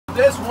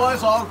This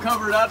was all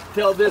covered up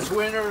till this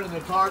winter and the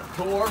tarp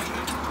tore.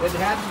 It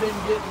hadn't been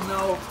getting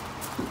no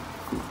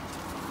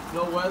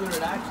weather.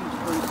 It actually is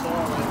pretty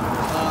solid.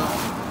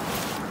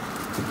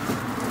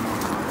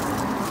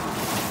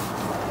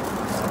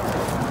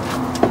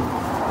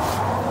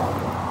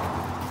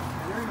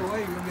 There's no way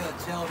you're gonna be able to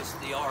tell it's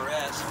the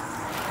RS.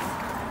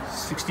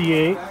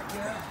 68.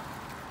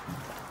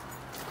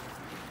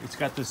 It's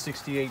got the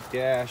 68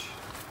 dash.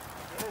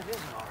 Yeah, it is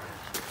an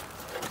RS.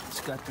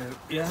 It's got the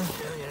Yeah, it's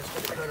got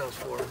the cutoffs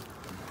for it.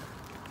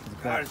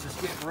 God, it's just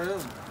getting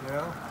room, you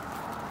know?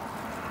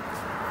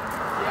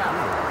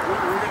 Yeah, we're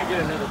going to get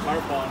another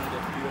tarp on it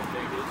if you don't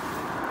take it.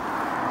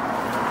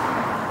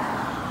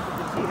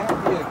 Does he have the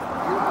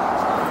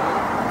gearbox on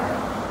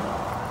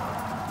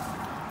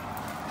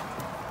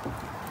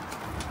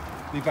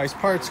Levi's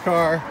parts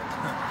car.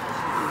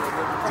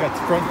 It's got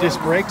the front disc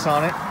brakes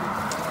on it.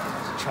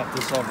 Let's chop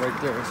this off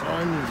right there. It's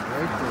on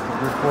right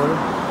there. Recorder.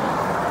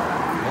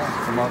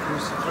 Yeah, the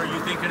markers. So are you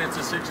thinking it's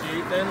a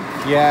 68 then?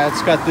 Yeah,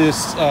 it's got this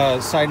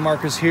side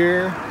markers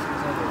here,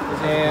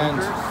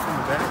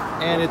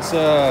 and it's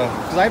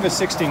because I have a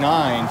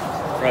 69,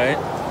 Right.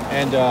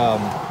 and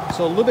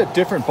so a little bit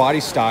different body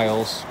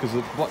styles because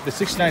the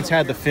 69s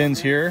had the fins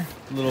here,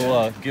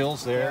 little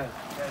gills there.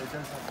 Yeah, it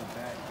does have the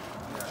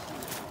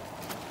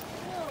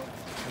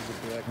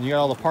back. And you got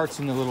all the parts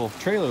in the little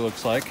trailer.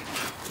 Looks like.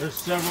 There's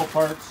several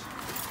parts.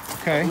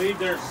 Okay. I believe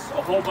there's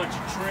a whole bunch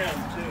of trim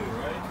too,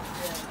 right?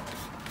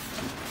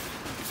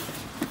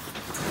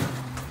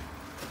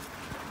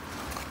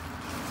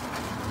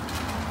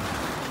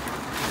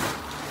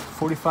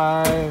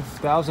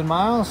 45,000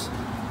 miles.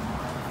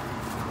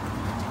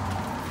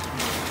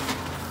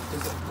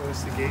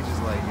 What's the gauges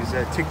like? Is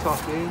that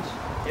TikTok gauge?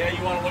 Yeah,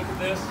 you want to look at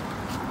this?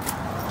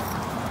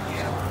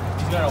 Yeah.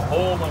 He's got a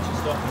whole bunch of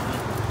stuff in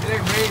there. It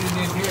ain't raining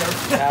in here.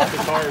 Half the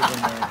car's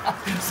in there.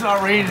 It's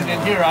not raining in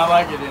here. I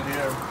like it in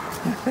here.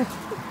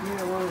 Yeah,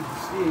 I wanted to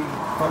see.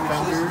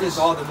 This is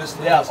all the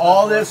miscellaneous. Yeah,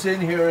 all stuff. this in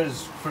here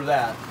is for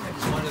that.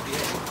 It's one of the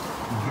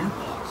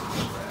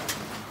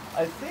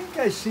I think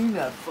I seen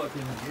that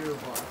fucking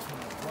gearbox.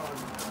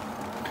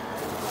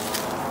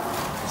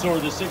 So are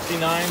the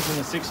 69s and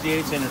the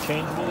 68s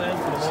interchangeable then,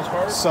 for the most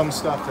part? Some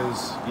stuff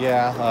is,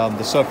 yeah,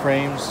 the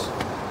subframes,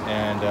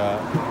 and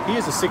he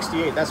is a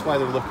 68. That's why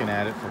they're looking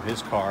at it for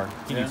his car.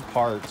 He needs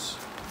parts.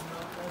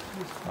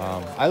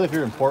 I live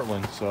here in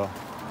Portland, so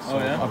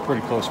I'm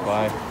pretty close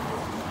by.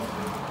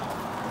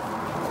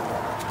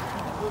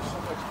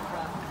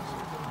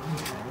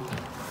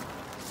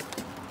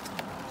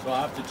 So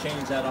I'll have to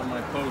change that on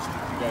my post if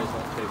you guys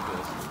don't take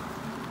this.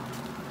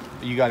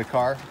 You got a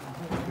car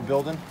you're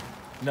building?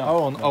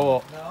 No.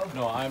 Oh,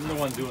 No, I'm the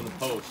one doing the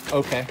post.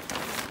 okay.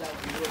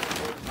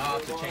 I'll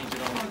have to change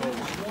it on the post.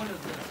 One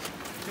of the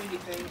many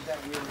things that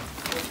we're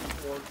looking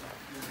for.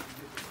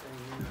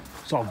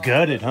 It's all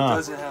gutted, It huh?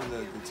 doesn't have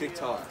the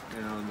TikTok,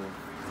 you know, and the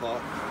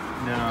clock.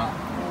 No.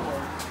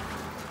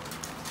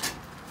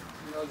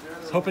 I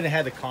was hoping it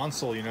had the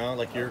console, you know,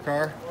 like your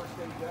car.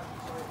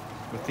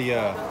 With the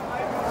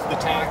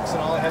tacks and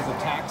all, it has the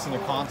tacks and the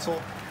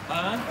console.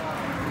 Huh?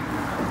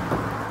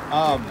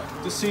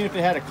 Just seeing if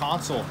it had a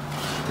console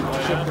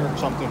shifter or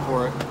something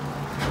for it.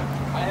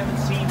 I haven't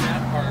seen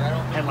that part. I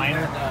don't think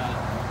Headliner?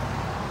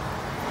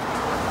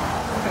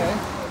 Okay.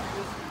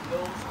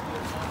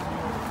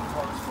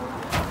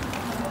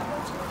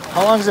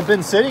 How long has it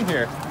been sitting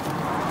here?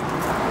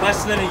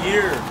 Less than a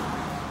year.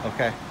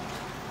 Okay.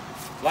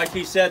 Like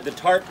he said, the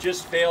tarp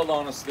just failed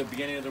on us at the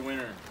beginning of the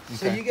winter.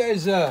 So you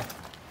guys,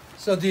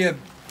 so the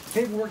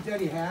paperwork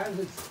that he has,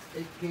 it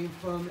came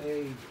from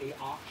a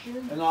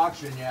auction? An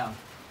auction, yeah.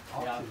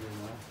 Auction,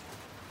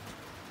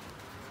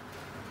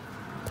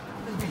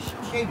 You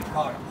can't be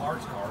called a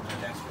parts car, but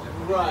that's what it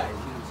Right. is, you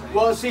know what I'm saying?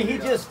 Well, see, he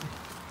just...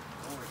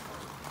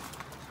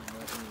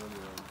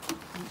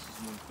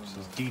 This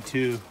is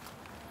D2.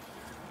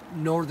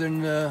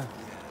 Northern, it's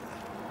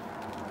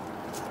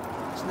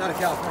not a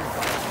California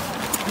car.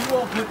 He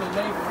won't put the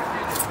label in it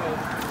until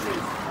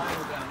his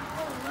title down in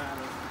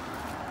Colorado.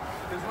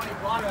 Because when he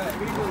bought it,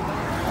 he was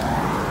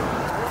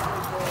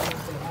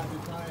They have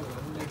the title,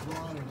 and they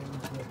brought it in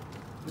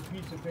the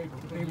piece of paper.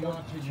 They the want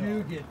auction, to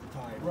you get the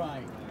title.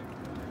 Right.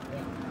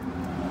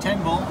 10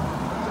 volt.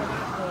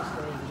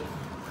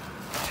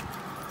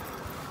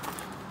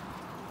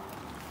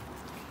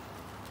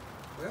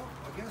 Well,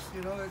 I guess,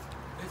 you know,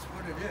 it's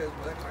what it is,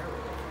 but that's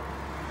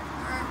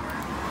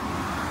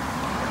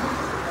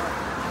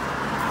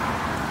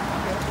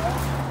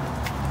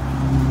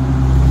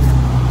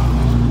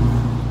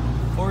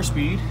Four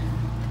speed. you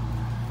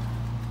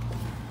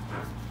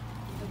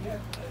know,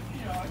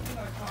 I think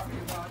I was talking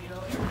about, you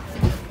know,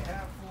 everything that you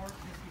have for it,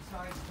 just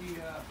besides the,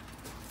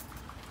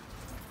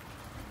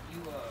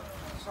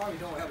 sorry you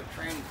don't have a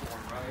training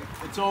form, right?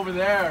 It's over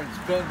there. It's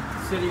been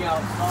sitting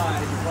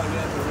outside. You probably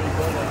have to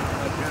rebuild it.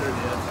 Like here it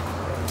is.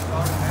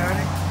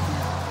 Automatic?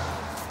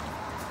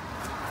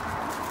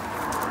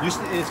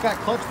 It's got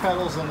clutch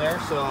pedals in there,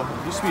 so it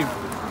used to be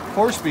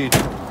 4 speed.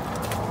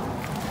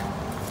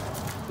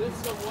 This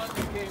is the one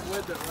that came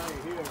with it right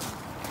here.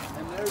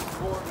 And There's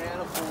 4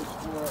 manifolds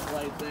for it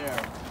right there.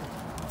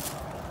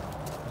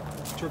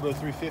 Turbo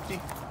 350.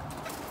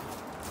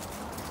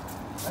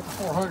 That's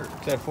 400. Is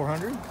that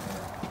 400?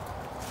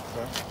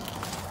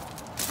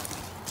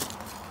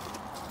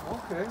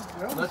 Okay.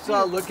 Well, Let's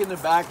look in the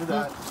back of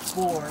that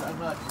Ford.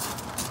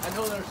 I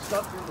know there's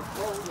stuff in the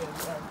Ford in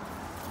there.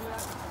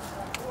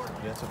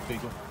 Yeah, that's a big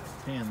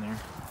pan there.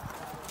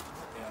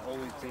 Yeah,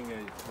 only thing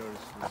I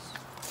noticed was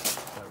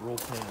that roll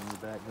pan in the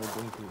back, no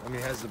blinkers. I mean,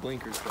 it has the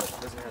blinkers, but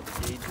it doesn't have the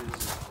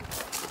gauges.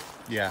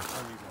 Yeah.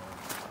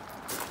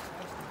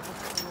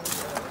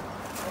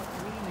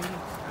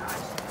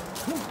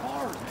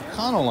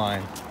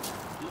 Econoline.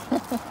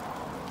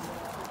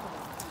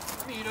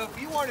 I mean,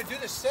 if you want to do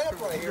this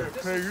setup right here,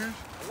 this is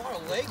a lot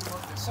of leg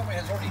work that somebody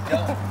has already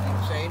done. You know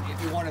what I'm saying?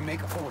 If you want to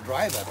make a full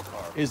drive out of a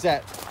car. Is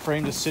that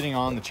frame just sitting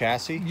on the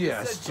chassis?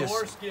 Yeah, It's a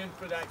door skin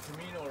for that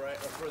Camino, right?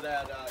 Or for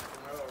that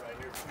Camaro right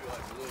here too,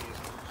 I believe.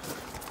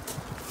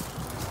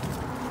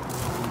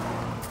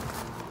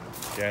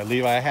 Yeah,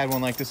 Levi, I had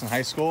one like this in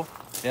high school.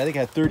 Yeah, I think it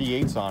had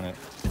 38s on it.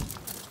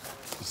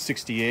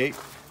 68.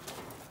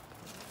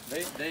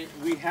 They say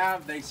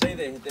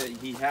that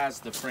he has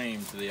the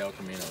frame to the El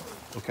Camino.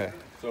 Okay.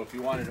 So if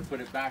you wanted to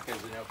put it back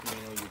as an El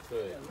Camino, you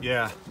could.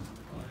 Yeah.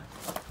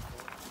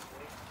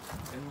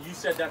 And you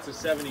said that's a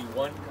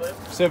 71 clip?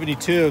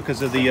 72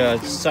 because of the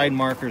side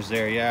markers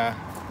there, yeah.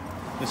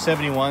 The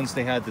 71s,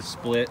 they had the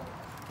split.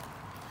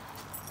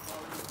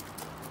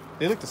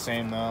 They look the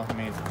same though. I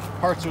mean,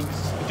 parts are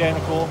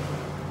identical.